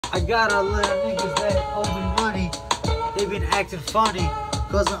I got a little niggas that owe me money. They been acting funny,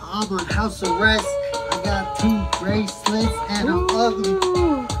 cause I'm on house arrest. I got 2 bracelets and I'm ugly,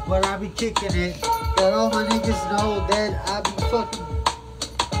 but I be kicking it. That all my niggas know that I be fucking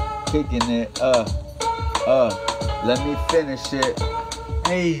kicking it. Let me finish it.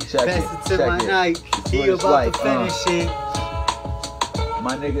 Hey, check pass it to my it. night. He about to finish it.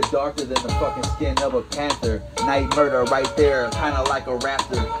 My nigga darker than the fucking skin of a panther. Night murder right there, kinda like a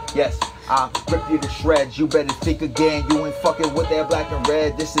raptor. Yes, I'll rip you to shreds. You better think again. You ain't fucking with that black and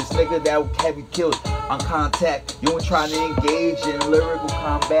red. This is nigga that will have you killed on contact. You ain't trying to engage in lyrical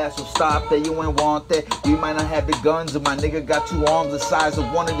combat, so stop that. You ain't want that. We might not have the guns, and my nigga got 2 arms the size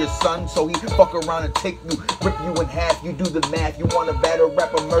of one of your sons, so he fuck around and take you, rip you in half. You do the math. You want a battle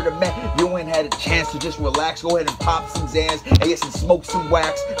rapper, murder man. You ain't had a chance to just relax. Go ahead and pop some Zans and get some smoke, some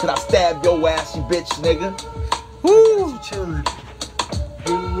wax, cause I stab your ass, you bitch nigga. Woo! You chillin'.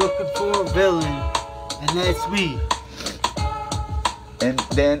 You looking for a villain, and that's me. And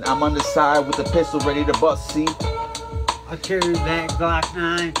then I'm on the side with the pistol ready to bust, see? I carry that Glock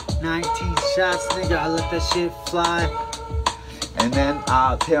 9, 19 shots, nigga, I let that shit fly. And then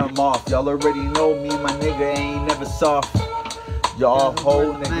I'll tear them off. Y'all already know me and my nigga ain't never soft. Y'all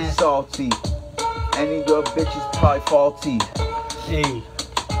whole niggas salty. Any of your bitches probably faulty. Hey.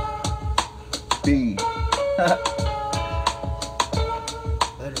 B.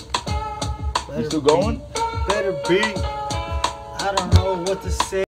 You still going? Better be. I don't know what to say.